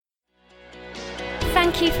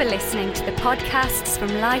Thank you for listening to the podcasts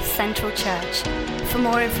from Life Central Church. For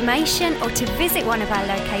more information or to visit one of our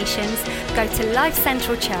locations, go to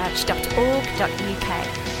lifecentralchurch.org.uk.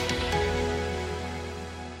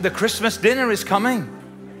 The Christmas dinner is coming.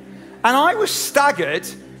 And I was staggered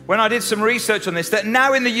when I did some research on this, that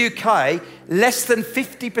now in the UK, less than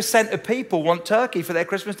 50% of people want turkey for their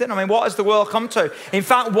Christmas dinner. I mean, what has the world come to? In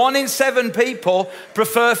fact, 1 in 7 people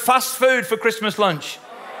prefer fast food for Christmas lunch.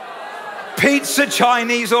 Pizza,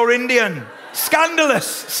 Chinese or Indian.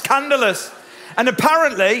 Scandalous. And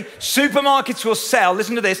apparently, supermarkets will sell,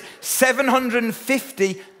 listen to this,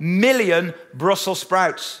 750 million Brussels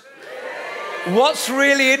sprouts. What's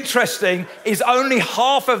really interesting is only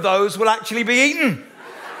half of those will actually be eaten.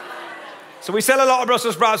 So we sell a lot of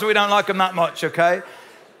Brussels sprouts, but we don't like them that much, okay?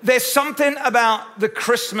 There's something about the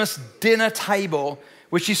Christmas dinner table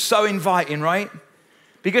which is so inviting, right?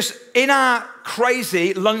 Because in our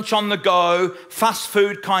crazy lunch on the go, fast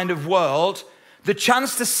food kind of world, the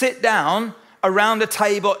chance to sit down around a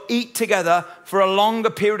table, eat together for a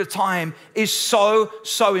longer period of time is so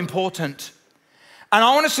important. And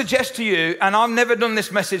I want to suggest to you, and I've never done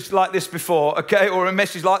this message like this before, okay, or a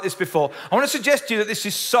message like this before. I want to suggest to you that this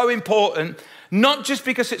is so important, not just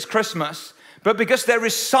because it's Christmas, but because there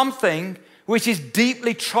is something which is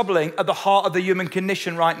deeply troubling at the heart of the human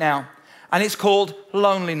condition right now. And it's called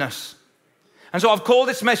loneliness. And so I've called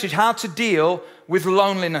this message, How to Deal with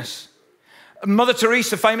Loneliness. Mother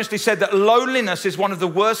Teresa famously said that loneliness is one of the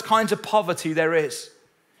worst kinds of poverty there is.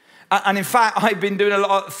 And in fact, I've been doing a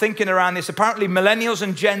lot of thinking around this. Apparently, millennials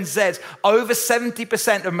and Gen Zs, over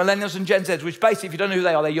 70% of millennials and Gen Zs, which basically, if you don't know who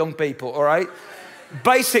they are, they're young people, all right?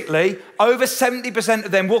 Basically, over 70%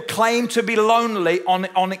 of them will claim to be lonely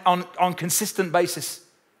on consistent basis.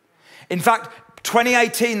 In fact,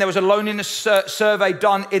 2018, there was a loneliness survey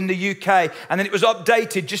done in the UK, and then it was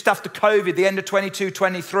updated just after COVID, the end of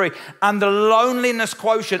 22-23, and the loneliness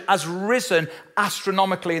quotient has risen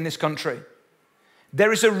astronomically in this country.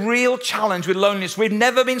 There is a real challenge with loneliness. We've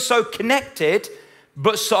never been so connected,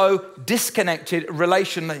 but so disconnected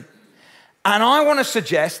relationally. And I want to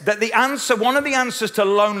suggest that one of the answers to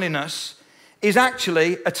loneliness is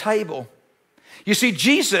actually a table. You see,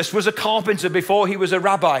 Jesus was a carpenter before he was a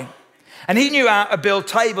rabbi. And he knew how to build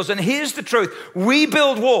tables. And here's the truth. We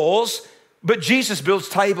build walls, but Jesus builds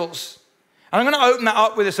tables. And I'm going to open that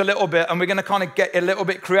up with us a little bit, and we're going to kind of get a little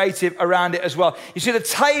bit creative around it as well. You see, the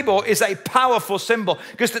table is a powerful symbol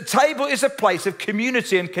because the table is a place of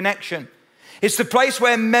community and connection. It's the place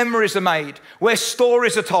where memories are made, where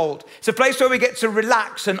stories are told. It's a place where we get to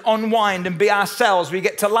relax and unwind and be ourselves. We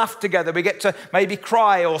get to laugh together. We get to maybe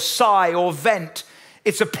cry or sigh or vent.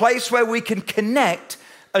 It's a place where we can connect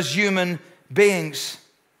as human beings.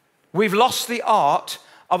 We've lost the art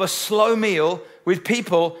of a slow meal with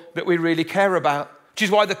people that we really care about, which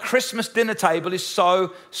is why the Christmas dinner table is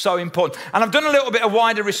so important. And I've done a little bit of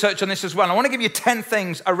wider research on this as well. I want to give you 10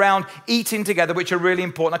 things around eating together which are really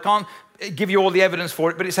important. I can't give you all the evidence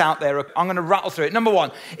for it, but it's out there. I'm going to rattle through it. Number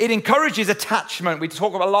 1, it encourages attachment. We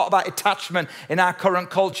talk a lot about attachment in our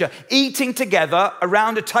current culture. Eating together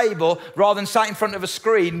around a table rather than sat in front of a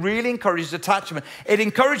screen really encourages attachment. It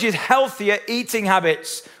encourages healthier eating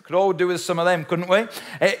habits. Could all do with some of them, couldn't we?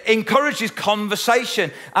 It encourages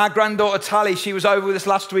conversation. Our granddaughter Tally, she was over with us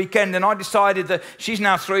last weekend, and I decided that she's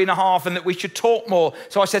now 3.5 and that we should talk more.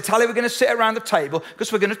 So I said, Tally, we're going to sit around the table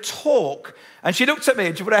because we're going to talk. And she looked at me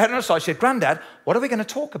and she put her head on her side. She said, Granddad, what are we going to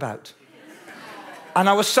talk about? And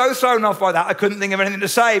I was so thrown off by that, I couldn't think of anything to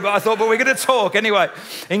say, but I thought, but we're going to talk anyway.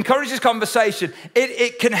 Encourages conversation.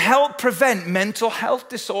 It can help prevent mental health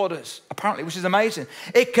disorders, apparently, which is amazing.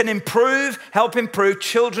 It can help improve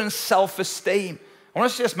children's self-esteem. I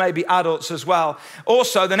want to suggest maybe adults as well.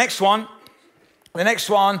 Also, the next one,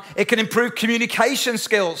 it can improve communication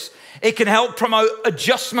skills. It can help promote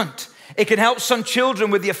adjustment. It can help some children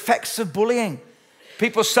with the effects of bullying.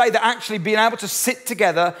 People say that actually being able to sit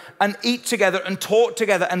together and eat together and talk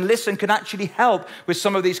together and listen can actually help with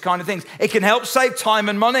some of these kind of things. It can help save time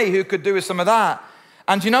and money. Who could do with some of that?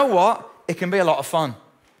 And you know what? It can be a lot of fun.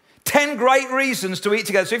 10 great reasons to eat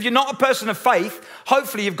together. So if you're not a person of faith,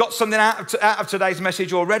 hopefully you've got something out of today's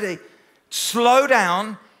message already. Slow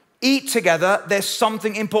down, eat together. There's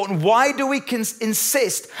something important. Why do we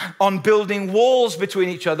insist on building walls between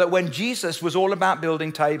each other when Jesus was all about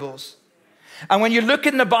building tables? And when you look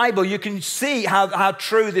in the Bible, you can see how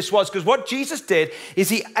true this was. Because what Jesus did is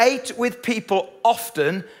he ate with people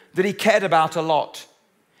often that he cared about a lot.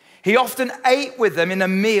 He often ate with them in a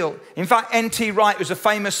meal. In fact, N.T. Wright, who's a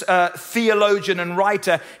famous theologian and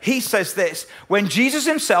writer, he says this: when Jesus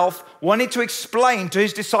himself wanted to explain to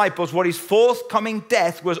his disciples what his forthcoming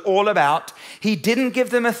death was all about, he didn't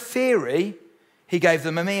give them a theory, he gave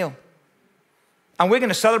them a meal. And we're going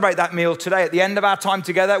to celebrate that meal today. At the end of our time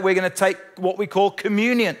together, we're going to take what we call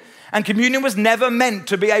communion. And communion was never meant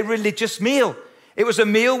to be a religious meal. It was a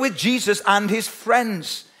meal with Jesus and his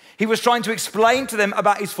friends. He was trying to explain to them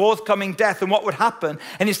about his forthcoming death and what would happen.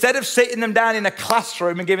 And instead of sitting them down in a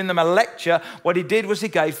classroom and giving them a lecture, what he did was he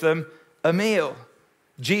gave them a meal.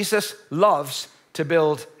 Jesus loves to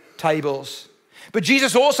build tables. But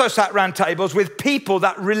Jesus also sat around tables with people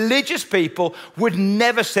that religious people would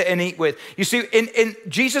never sit and eat with. You see, in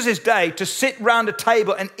Jesus' day, to sit around a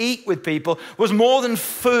table and eat with people was more than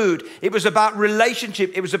food. It was about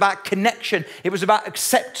relationship. It was about connection. It was about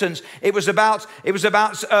acceptance. It was about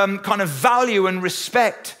kind of value and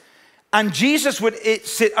respect. And Jesus would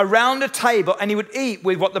sit around a table and he would eat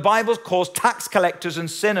with what the Bible calls tax collectors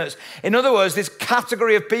and sinners. In other words, this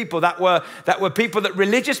category of people that were people that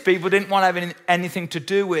religious people didn't want to have anything to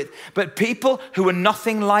do with. But people who were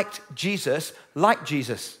nothing like Jesus liked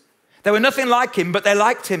Jesus. They were nothing like him, but they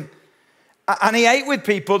liked him. And he ate with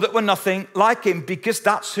people that were nothing like him because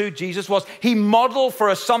that's who Jesus was. He modeled for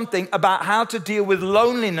us something about how to deal with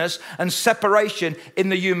loneliness and separation in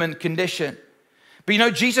the human condition. But you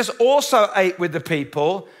know, Jesus also ate with the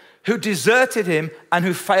people who deserted him and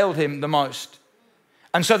who failed him the most.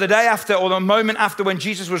 And so the day after, or the moment after when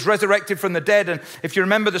Jesus was resurrected from the dead, and if you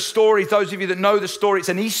remember the story, those of you that know the story, it's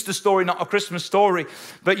an Easter story, not a Christmas story.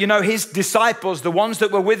 But you know, his disciples, the ones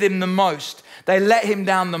that were with him the most, they let him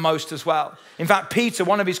down the most as well. In fact, Peter,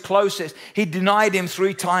 one of his closest, he denied him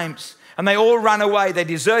 3 times. And they all ran away. They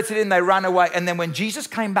deserted him. They ran away. And then when Jesus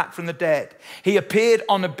came back from the dead, he appeared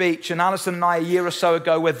on a beach. And Alison and I, a year or so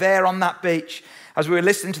ago, were there on that beach as we were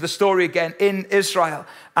listening to the story again in Israel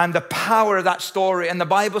and the power of that story. And the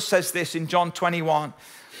Bible says this in John 21.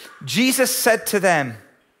 Jesus said to them,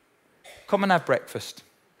 come and have breakfast.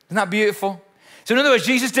 Isn't that beautiful? So in other words,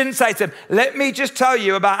 Jesus didn't say to them, let me just tell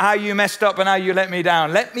you about how you messed up and how you let me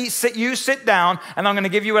down. You sit down and I'm going to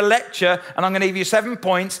give you a lecture and I'm going to give you 7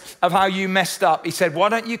 points of how you messed up. He said, why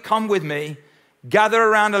don't you come with me, gather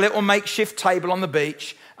around a little makeshift table on the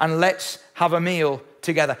beach and let's have a meal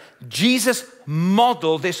together. Jesus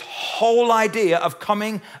modeled this whole idea of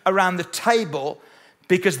coming around the table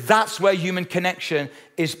because that's where human connection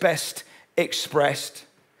is best expressed.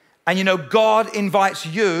 And you know, God invites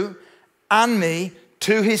you and me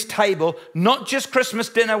to his table, not just Christmas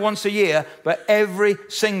dinner once a year, but every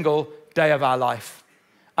single day of our life.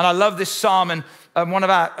 And I love this psalm, and one of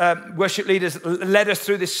our worship leaders led us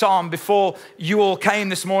through this psalm before you all came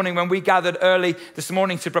this morning when we gathered early this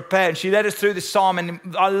morning to prepare. And she led us through this psalm, and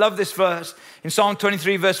I love this verse. In Psalm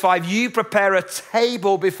 23, verse 5, you prepare a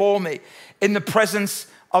table before me in the presence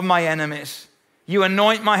of my enemies. You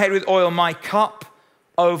anoint my head with oil, my cup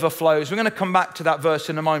overflows. We're going to come back to that verse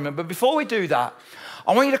in a moment. But before we do that,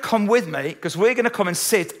 I want you to come with me because we're going to come and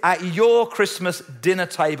sit at your Christmas dinner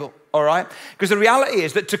table, all right? Because the reality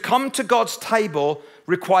is that to come to God's table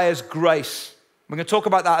requires grace. We're going to talk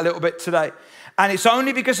about that a little bit today. And it's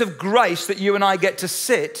only because of grace that you and I get to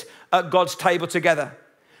sit at God's table together.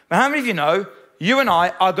 But how many of you know you and I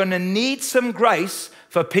are going to need some grace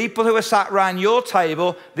for people who are sat around your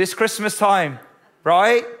table this Christmas time,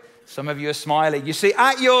 right? Some of you are smiling. You see,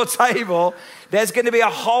 at your table, there's going to be a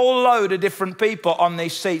whole load of different people on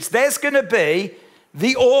these seats. There's going to be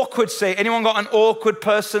the awkward seat. Anyone got an awkward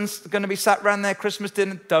person going to be sat around their Christmas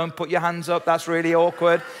dinner? Don't put your hands up. That's really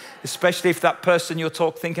awkward, especially if that person you're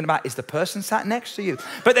thinking about is the person sat next to you.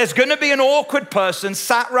 But there's going to be an awkward person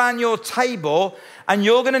sat around your table, and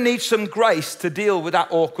you're going to need some grace to deal with that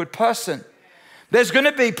awkward person. There's going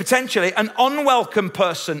to be potentially an unwelcome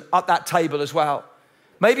person at that table as well.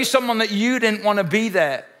 Maybe someone that you didn't want to be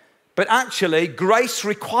there. But actually, grace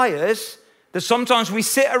requires that sometimes we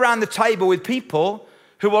sit around the table with people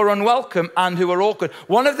who are unwelcome and who are awkward.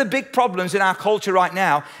 One of the big problems in our culture right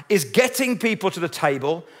now is getting people to the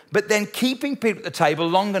table, but then keeping people at the table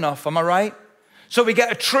long enough. Am I right? So we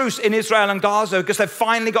get a truce in Israel and Gaza because they've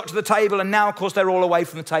finally got to the table, and now, of course, they're all away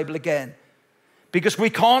from the table again. Because we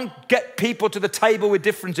can't get people to the table with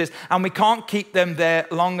differences, and we can't keep them there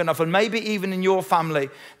long enough. And maybe even in your family,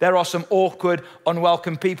 there are some awkward,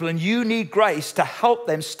 unwelcome people, and you need grace to help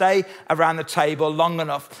them stay around the table long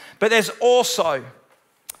enough. But there's also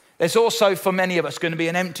for many of us going to be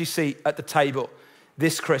an empty seat at the table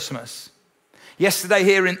this Christmas. Yesterday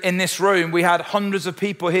here in this room, we had hundreds of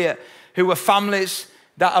people here who were families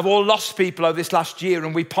that have all lost people over this last year,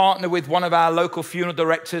 and we partner with one of our local funeral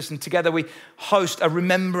directors, and together we host a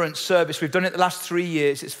remembrance service. We've done it the last 3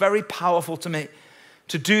 years. It's very powerful to me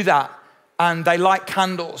to do that, and they light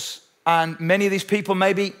candles, and many of these people,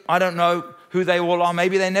 maybe, I don't know who they all are,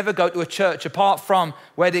 maybe they never go to a church apart from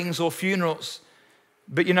weddings or funerals.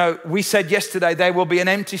 But we said yesterday there will be an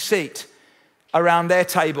empty seat around their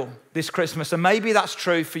table this Christmas, and maybe that's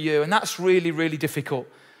true for you, and that's really, really difficult.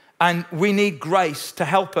 And we need grace to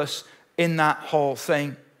help us in that whole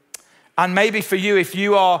thing. And maybe for you, if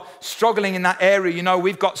you are struggling in that area,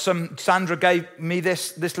 we've got Sandra gave me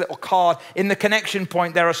this little card. In the connection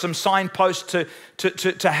point, there are some signposts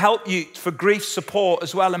to help you for grief support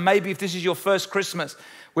as well. And maybe if this is your first Christmas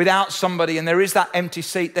without somebody and there is that empty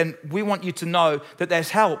seat, then we want you to know that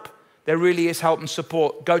there's help. There really is help and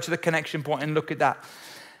support. Go to the connection point and look at that.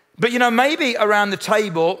 But maybe around the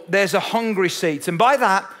table, there's a hungry seat. And by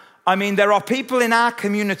that, I mean, there are people in our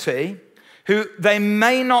community who they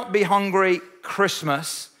may not be hungry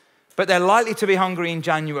Christmas, but they're likely to be hungry in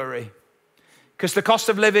January. Because the cost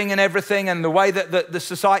of living and everything and the way that the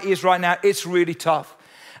society is right now, it's really tough.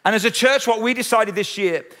 And as a church, what we decided this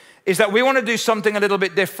year is that we want to do something a little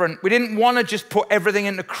bit different. We didn't want to just put everything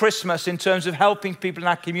into Christmas in terms of helping people in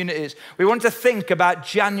our communities. We wanted to think about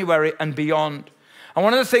January and beyond. And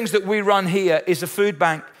one of the things that we run here is a food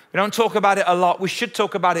bank. We don't talk about it a lot. We should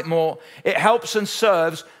talk about it more. It helps and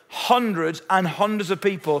serves hundreds and hundreds of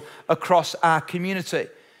people across our community.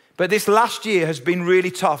 But this last year has been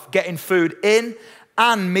really tough, getting food in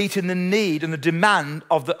and meeting the need and the demand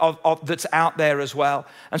of that's out there as well.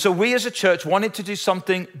 And so we as a church wanted to do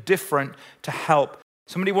something different to help.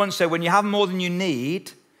 Somebody once said, when you have more than you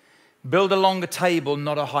need, build a longer table,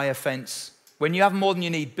 not a higher fence. When you have more than you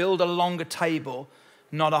need, build a longer table,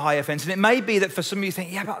 not a higher fence. And it may be that for some of you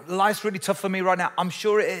think, yeah, but life's really tough for me right now. I'm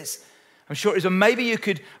sure it is. I'm sure it is. And maybe you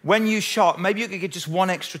could, when you shop, maybe you could get just one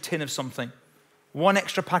extra tin of something, one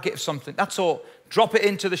extra packet of something. That's all. Drop it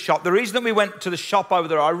into the shop. The reason that we went to the shop over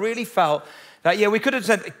there, I really felt that, we could have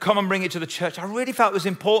said, come and bring it to the church. I really felt it was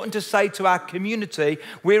important to say to our community,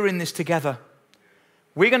 we're in this together.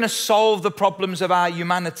 We're going to solve the problems of our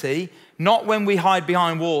humanity, not when we hide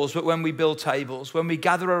behind walls, but when we build tables, when we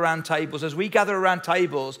gather around tables. As we gather around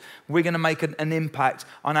tables, we're going to make an impact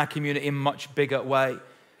on our community in a much bigger way.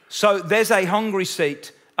 So there's a hungry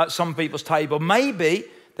seat at some people's table. Maybe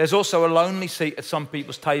there's also a lonely seat at some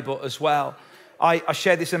people's table as well. I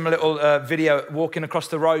shared this in my little video walking across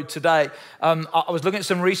the road today. I was looking at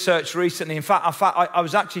some research recently. In fact, I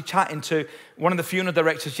was actually chatting to one of the funeral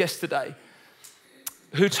directors yesterday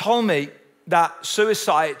who told me that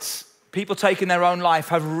suicides, people taking their own life,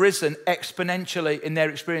 have risen exponentially in their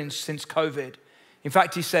experience since COVID. In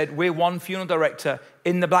fact, he said, we're one funeral director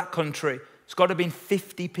in the Black Country. It's got to have been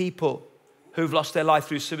 50 people who've lost their life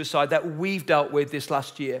through suicide that we've dealt with this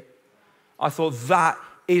last year. I thought that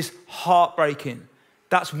is heartbreaking.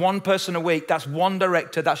 That's one person a week. That's one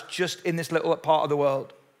director. That's just in this little part of the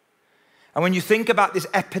world. And when you think about this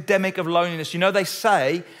epidemic of loneliness, they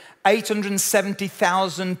say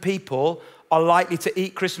 870,000 people are likely to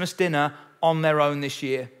eat Christmas dinner on their own this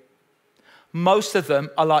year. Most of them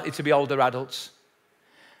are likely to be older adults.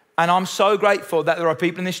 And I'm so grateful that there are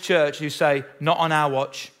people in this church who say, not on our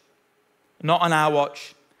watch, not on our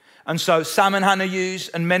watch. And so Sam and Hannah Hughes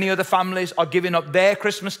and many other families are giving up their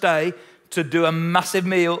Christmas day to do a massive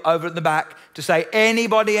meal over at the back to say,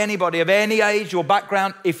 anybody of any age or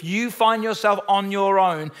background, if you find yourself on your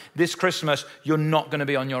own this Christmas, you're not going to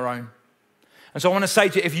be on your own. And so I want to say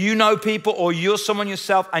to you, if you know people or you're someone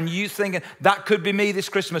yourself and you thinking, that could be me this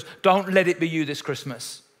Christmas, don't let it be you this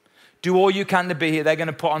Christmas. Do all you can to be here. They're going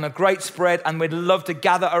to put on a great spread and we'd love to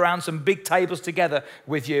gather around some big tables together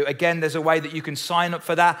with you. Again, there's a way that you can sign up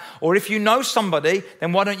for that. Or if you know somebody,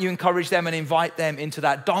 then why don't you encourage them and invite them into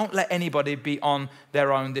that? Don't let anybody be on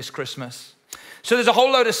their own this Christmas. So there's a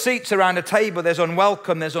whole load of seats around a table. There's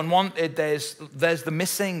unwelcome, there's unwanted, there's the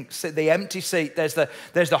missing seat, the empty seat, there's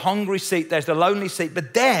the hungry seat, there's the lonely seat.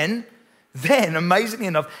 But then, amazingly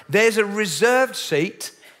enough, there's a reserved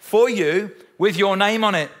seat for you with your name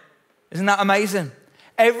on it. Isn't that amazing?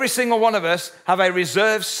 Every single one of us have a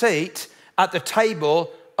reserved seat at the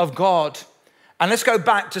table of God. And let's go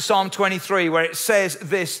back to Psalm 23 where it says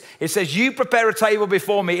this. It says, you prepare a table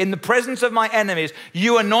before me in the presence of my enemies.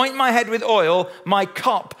 You anoint my head with oil. My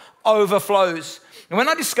cup overflows. And when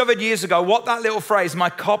I discovered years ago what that little phrase, my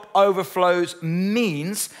cup overflows,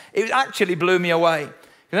 means, it actually blew me away.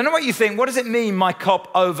 I don't know what you think. What does it mean, my cup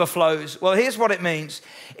overflows? Well, here's what it means.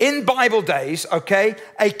 In Bible days, okay,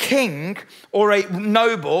 a king or a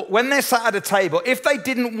noble, when they're sat at a table, if they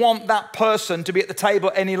didn't want that person to be at the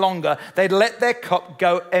table any longer, they'd let their cup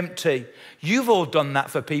go empty. You've all done that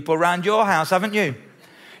for people around your house, haven't you?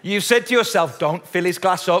 You've said to yourself, don't fill his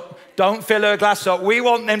glass up. Don't fill her glass up. We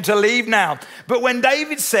want them to leave now. But when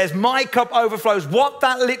David says, my cup overflows, what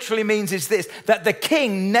that literally means is this, that the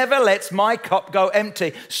king never lets my cup go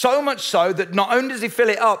empty. So much so that not only does he fill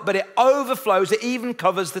it up, but it overflows. It even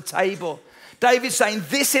covers the table. David's saying,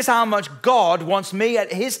 this is how much God wants me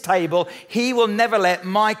at his table. He will never let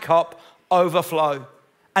my cup overflow.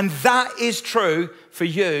 And that is true for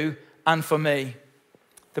you and for me.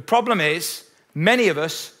 The problem is, many of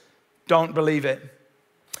us don't believe it.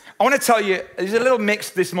 I want to tell you, there's a little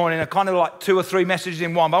mix this morning, a kind of like 2 or 3 messages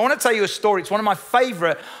in one, but I want to tell you a story. It's one of my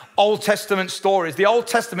favorite Old Testament stories. The Old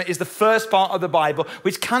Testament is the first part of the Bible,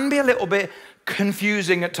 which can be a little bit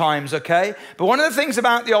confusing at times, okay? But one of the things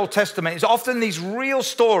about the Old Testament is often these real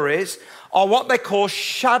stories are what they call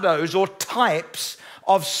shadows or types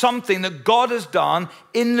of something that God has done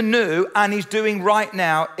in the new and he's doing right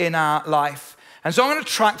now in our life. And so I'm going to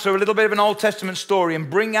track through a little bit of an Old Testament story and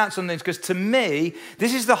bring out some things, because to me,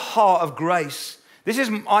 this is the heart of grace. This is,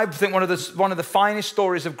 I think, one of the finest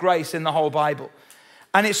stories of grace in the whole Bible.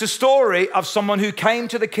 And it's a story of someone who came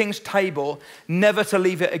to the king's table, never to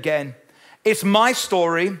leave it again. It's my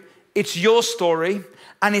story, it's your story,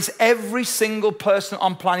 and it's every single person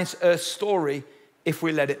on planet Earth's story if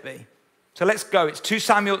we let it be. So let's go. It's 2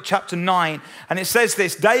 Samuel chapter 9. And it says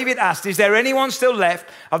this, David asked, is there anyone still left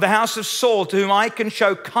of the house of Saul to whom I can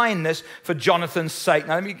show kindness for Jonathan's sake?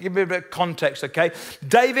 Now let me give you a bit of context, okay?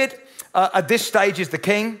 David, at this stage, is the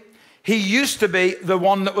king. He used to be the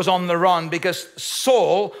one that was on the run because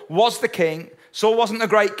Saul was the king. Saul wasn't a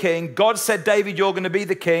great king. God said, David, you're going to be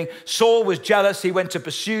the king. Saul was jealous. He went to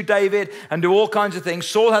pursue David and do all kinds of things.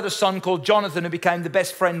 Saul had a son called Jonathan who became the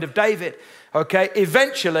best friend of David. Okay,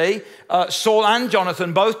 eventually, Saul and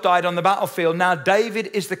Jonathan both died on the battlefield. Now David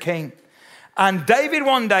is the king. And David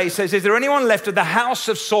one day says, is there anyone left of the house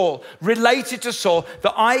of Saul, related to Saul,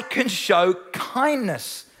 that I can show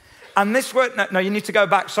kindness? And this word, no, you need to go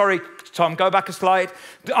back. Sorry, Tom, go back a slide.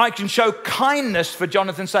 I can show kindness for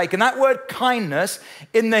Jonathan's sake. And that word kindness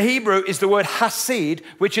in the Hebrew is the word hasid,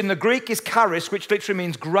 which in the Greek is charis, which literally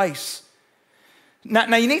means grace.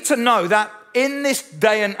 Now you need to know that in this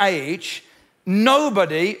day and age,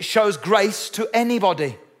 nobody shows grace to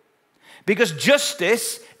anybody, because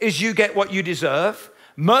justice is you get what you deserve.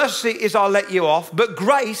 Mercy is I'll let you off. But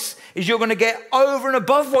grace is you're going to get over and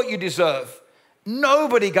above what you deserve.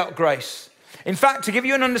 Nobody got grace. In fact, to give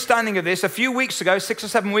you an understanding of this, a few weeks ago, 6 or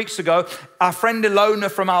 7 weeks ago, our friend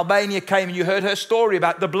Ilona from Albania came and you heard her story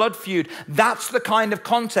about the blood feud. That's the kind of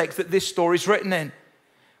context that this story is written in.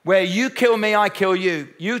 Where you kill me, I kill you.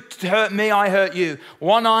 You hurt me, I hurt you.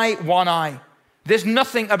 One eye, one eye. There's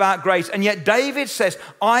nothing about grace. And yet David says,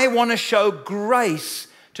 I want to show grace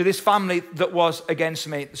to this family that was against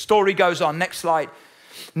me. The story goes on. Next slide.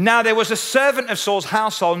 Now there was a servant of Saul's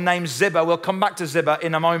household named Ziba. We'll come back to Ziba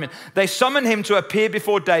in a moment. They summoned him to appear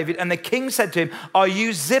before David, and the king said to him, are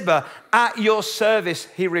you Ziba? At your service,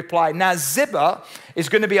 he replied. Now Ziba is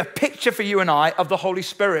going to be a picture for you and I of the Holy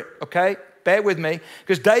Spirit, okay? Bear with me,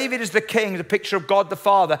 because David is the king, the picture of God the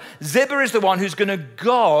Father. Ziba is the one who's going to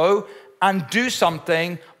go and do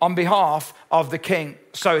something on behalf of the king.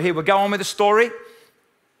 So here we go on with the story.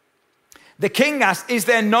 The king asked, is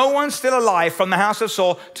there no one still alive from the house of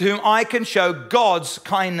Saul to whom I can show God's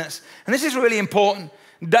kindness? And this is really important.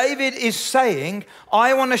 David is saying,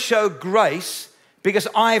 I want to show grace because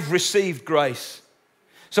I've received grace.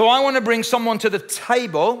 So I want to bring someone to the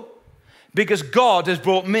table because God has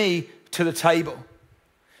brought me to the table.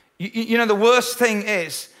 You know, the worst thing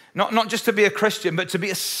is, not just to be a Christian, but to be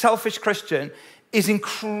a selfish Christian is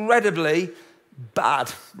incredibly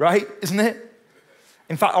bad, right? Isn't it?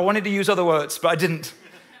 In fact, I wanted to use other words, but I didn't.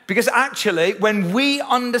 Because actually, when we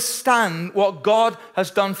understand what God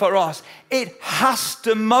has done for us, it has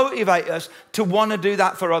to motivate us to want to do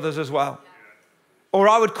that for others as well. Or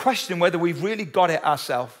I would question whether we've really got it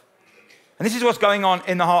ourselves. And this is what's going on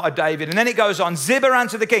in the heart of David. And then it goes on, Ziba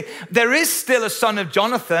answered the king, there is still a son of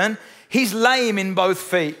Jonathan. He's lame in both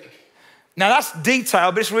feet. Now that's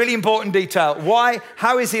detail, but it's really important detail. Why?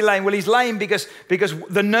 How is he lame? Well, he's lame because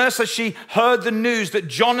the nurse, as she heard the news that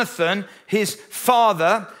Jonathan, his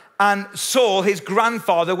father, and Saul, his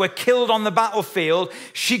grandfather, were killed on the battlefield,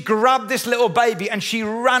 she grabbed this little baby and she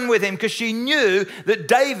ran with him because she knew that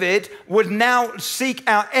David would now seek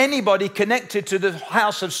out anybody connected to the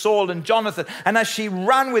house of Saul and Jonathan. And as she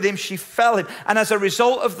ran with him, she fell him. And as a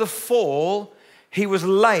result of the fall, he was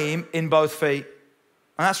lame in both feet.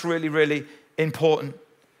 And that's really, really important.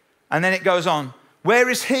 And then it goes on.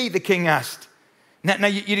 Where is he? The king asked. Now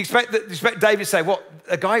you'd expect David to say, what,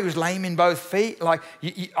 a guy who's lame in both feet? Like,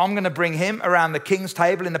 I'm going to bring him around the king's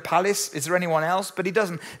table in the palace. Is there anyone else? But he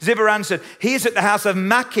doesn't. Ziba answered, he is at the house of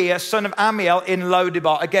Machir, son of Amiel, in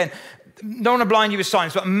Lodebar. Again, don't want to blind you with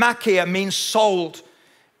science, but Machir means sold.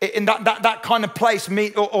 In that kind of place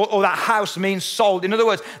or that house means sold. In other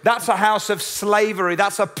words, that's a house of slavery.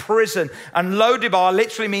 That's a prison. And Lodebar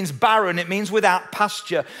literally means barren. It means without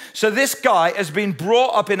pasture. So this guy has been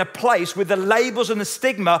brought up in a place with the labels and the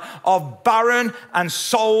stigma of barren and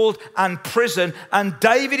sold and prison. And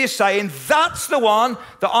David is saying, that's the one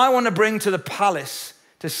that I want to bring to the palace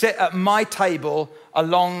to sit at my table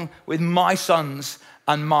along with my sons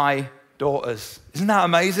and my daughters. Isn't that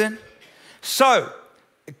amazing? So,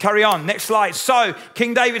 carry on, next slide. So,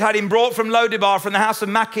 King David had him brought from Lodebar, from the house of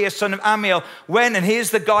Machir, son of Amiel, when, and here's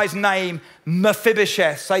the guy's name,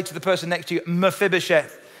 Mephibosheth. Say to the person next to you,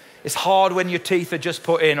 Mephibosheth. It's hard when your teeth are just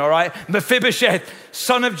put in, all right? Mephibosheth,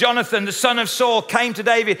 son of Jonathan, the son of Saul, came to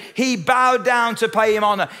David. He bowed down to pay him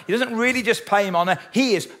honor. He doesn't really just pay him honor.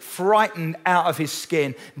 He is frightened out of his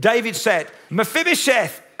skin. David said,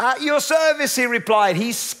 Mephibosheth, at your service, he replied.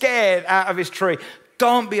 He's scared out of his tree.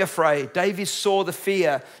 Don't be afraid. David saw the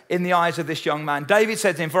fear in the eyes of this young man. David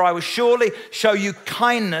said to him, for I will surely show you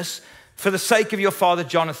kindness for the sake of your father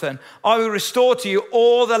Jonathan. I will restore to you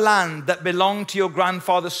all the land that belonged to your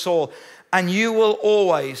grandfather Saul, and you will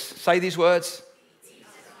always, say these words,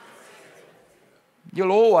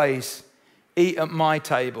 you'll always eat at my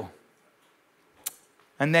table.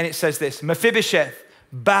 And then it says this, Mephibosheth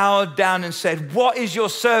bowed down and said, what is your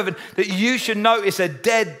servant that you should notice a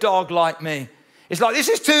dead dog like me? It's like, this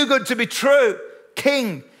is too good to be true,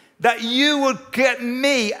 King, that you would get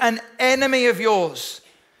me, an enemy of yours,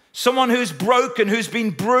 someone who's broken, who's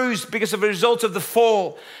been bruised because of a result of the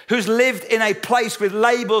fall, who's lived in a place with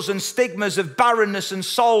labels and stigmas of barrenness and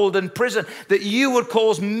sold and prison, that you would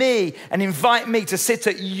cause me and invite me to sit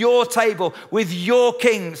at your table with your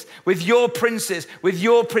kings, with your princes, with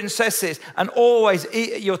your princesses, and always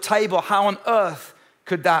eat at your table. How on earth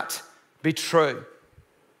could that be true?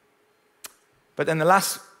 But then the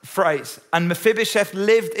last phrase, and Mephibosheth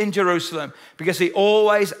lived in Jerusalem because he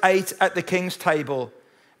always ate at the king's table.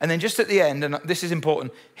 And then just at the end, and this is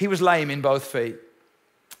important, he was lame in both feet.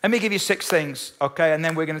 Let me give you 6 things, okay? And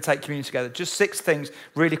then we're going to take communion together. Just 6 things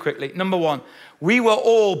really quickly. Number 1, we were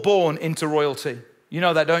all born into royalty. You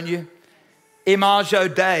know that, don't you? Imago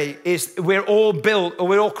Dei is we're all built, or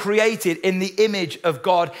we're all created in the image of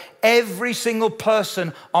God. Every single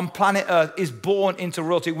person on planet Earth is born into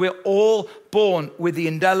royalty. We're all born with the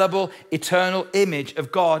indelible, eternal image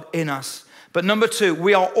of God in us. But number 2,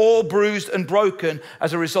 we are all bruised and broken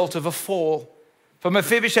as a result of a fall. For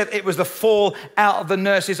Mephibosheth, it was the fall out of the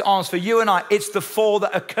nurse's arms. For you and I, it's the fall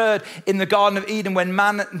that occurred in the Garden of Eden when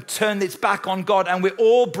man turned its back on God. And we're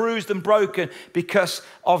all bruised and broken because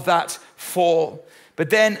of that fall.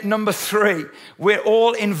 But then number 3, we're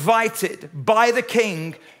all invited by the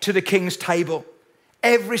king to the king's table.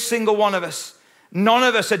 Every single one of us. None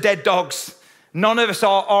of us are dead dogs. None of us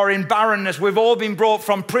are in barrenness. We've all been brought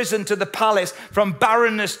from prison to the palace, from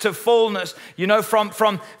barrenness to fullness, you know, from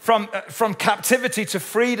captivity to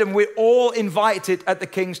freedom. We're all invited at the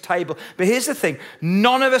king's table. But here's the thing,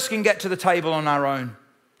 none of us can get to the table on our own.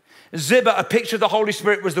 Ziba, a picture of the Holy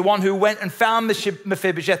Spirit, was the one who went and found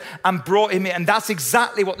Mephibosheth and brought him in. And that's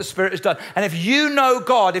exactly what the Spirit has done. And if you know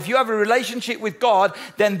God, if you have a relationship with God,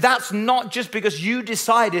 then that's not just because you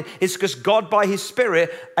decided, it's because God by his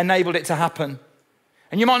Spirit enabled it to happen.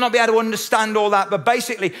 And you might not be able to understand all that, but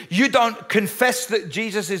basically you don't confess that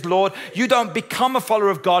Jesus is Lord. You don't become a follower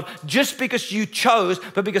of God just because you chose,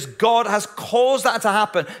 but because God has caused that to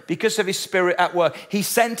happen because of his Spirit at work. He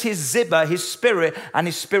sent his Ziba, his Spirit, and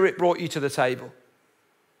his Spirit brought you to the table.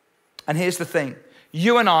 And here's the thing.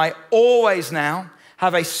 You and I always now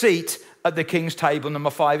have a seat at the king's table, number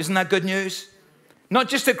 5. Isn't that good news? Not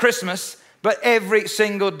just at Christmas, but every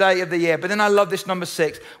single day of the year. But then I love this number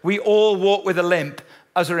 6. We all walk with a limp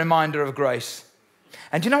as a reminder of grace.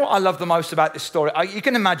 And do you know what I love the most about this story? You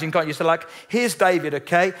can imagine, can't you? So like, here's David,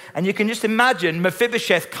 okay? And you can just imagine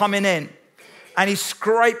Mephibosheth coming in and he's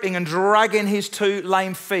scraping and dragging his 2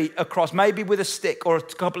 lame feet across, maybe with a stick or a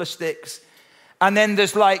couple of sticks. And then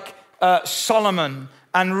there's like Solomon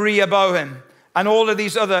and Rehoboam and all of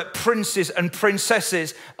these other princes and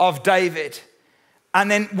princesses of David. And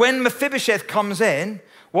then when Mephibosheth comes in,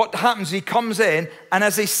 what happens, he comes in, and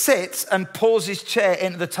as he sits and pulls his chair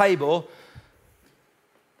into the table,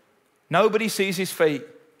 nobody sees his feet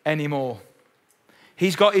anymore.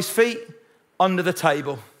 He's got his feet under the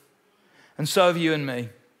table. And so have you and me.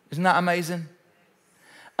 Isn't that amazing?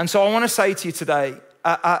 And so I want to say to you today,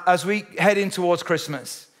 as we head in towards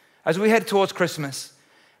Christmas,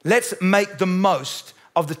 let's make the most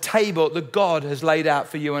of the table that God has laid out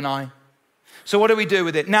for you and I. So what do we do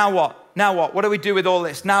with it? Now what? What do we do with all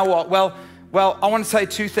this? Now what? Well, I want to say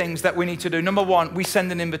two things that we need to do. Number one, we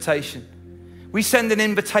send an invitation. We send an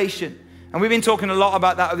invitation. And we've been talking a lot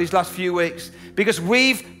about that over these last few weeks because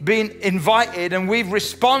we've been invited and we've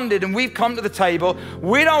responded and we've come to the table.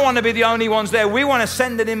 We don't want to be the only ones there. We want to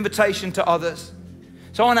send an invitation to others.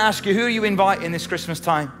 So I want to ask you, who are you inviting this Christmas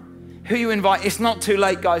time? Who you invite? It's not too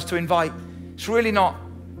late, guys, to invite. It's really not.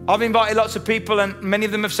 I've invited lots of people and many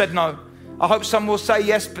of them have said no. I hope some will say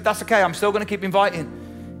yes, but that's okay. I'm still going to keep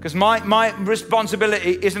inviting because my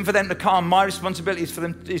responsibility isn't for them to come. My responsibility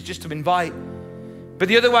is just to invite. But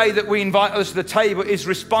the other way that we invite others to the table is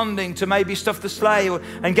responding to maybe stuff to slay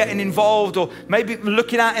and getting involved, or maybe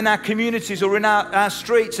looking out in our communities or in our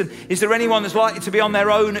streets. And is there anyone that's likely to be on their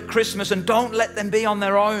own at Christmas? And don't let them be on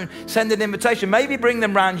their own. Send an invitation. Maybe bring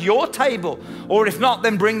them round your table, or if not,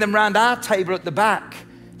 then bring them round our table at the back.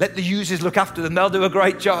 Let the users look after them. They'll do a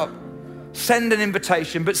great job. Send an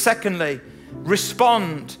invitation. But secondly,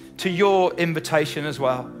 respond to your invitation as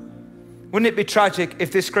well. Wouldn't it be tragic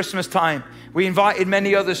if this Christmas time we invited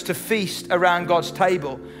many others to feast around God's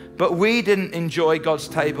table, but we didn't enjoy God's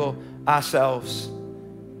table ourselves?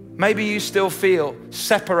 Maybe you still feel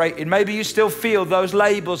separated. Maybe you still feel those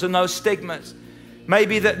labels and those stigmas.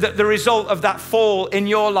 Maybe the result of that fall in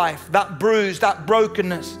your life, that bruise, that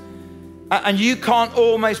brokenness, and you can't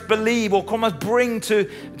almost believe or almost bring to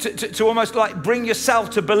almost like bring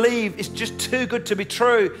yourself to believe it's just too good to be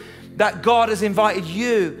true that God has invited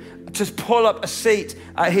you to pull up a seat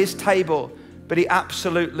at his table, but he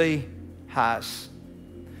absolutely has.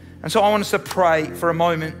 And so I want us to pray for a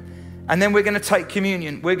moment, and then we're going to take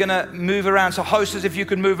communion. We're going to move around. So hostess, if you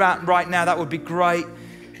could move out right now, that would be great.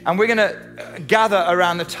 And we're going to gather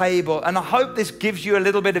around the table. And I hope this gives you a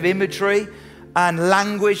little bit of imagery and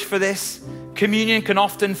language for this. Communion can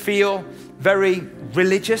often feel very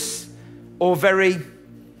religious or very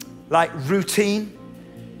like routine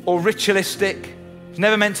or ritualistic. It's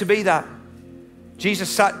never meant to be that. Jesus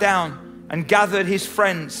sat down and gathered his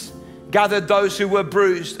friends, gathered those who were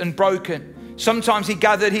bruised and broken. Sometimes he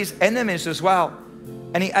gathered his enemies as well,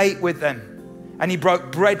 and he ate with them and he broke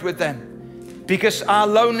bread with them, because our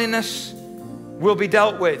loneliness will be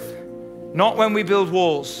dealt with not when we build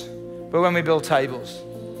walls, but when we build tables.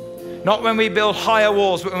 Not when we build higher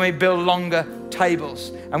walls, but when we build longer tables.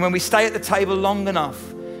 And when we stay at the table long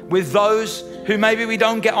enough with those who maybe we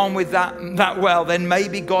don't get on with that well, then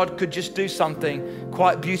maybe God could just do something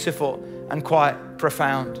quite beautiful and quite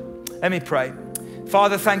profound. Let me pray.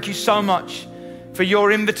 Father, thank you so much for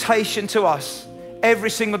your invitation to us. Every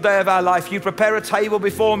single day of our life, you prepare a table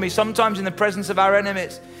before me, sometimes in the presence of our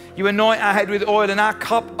enemies. You anoint our head with oil and our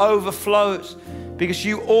cup overflows, because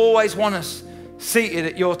you always want us seated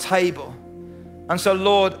at your table. And so,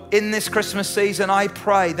 Lord, in this Christmas season, I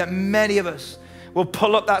pray that many of us will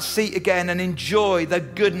pull up that seat again and enjoy the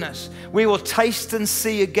goodness. We will taste and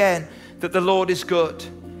see again that the Lord is good.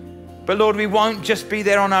 But Lord, we won't just be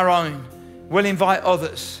there on our own. We'll invite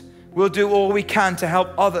others. We'll do all we can to help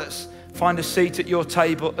others find a seat at your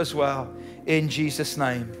table as well. In Jesus'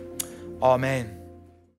 name, amen.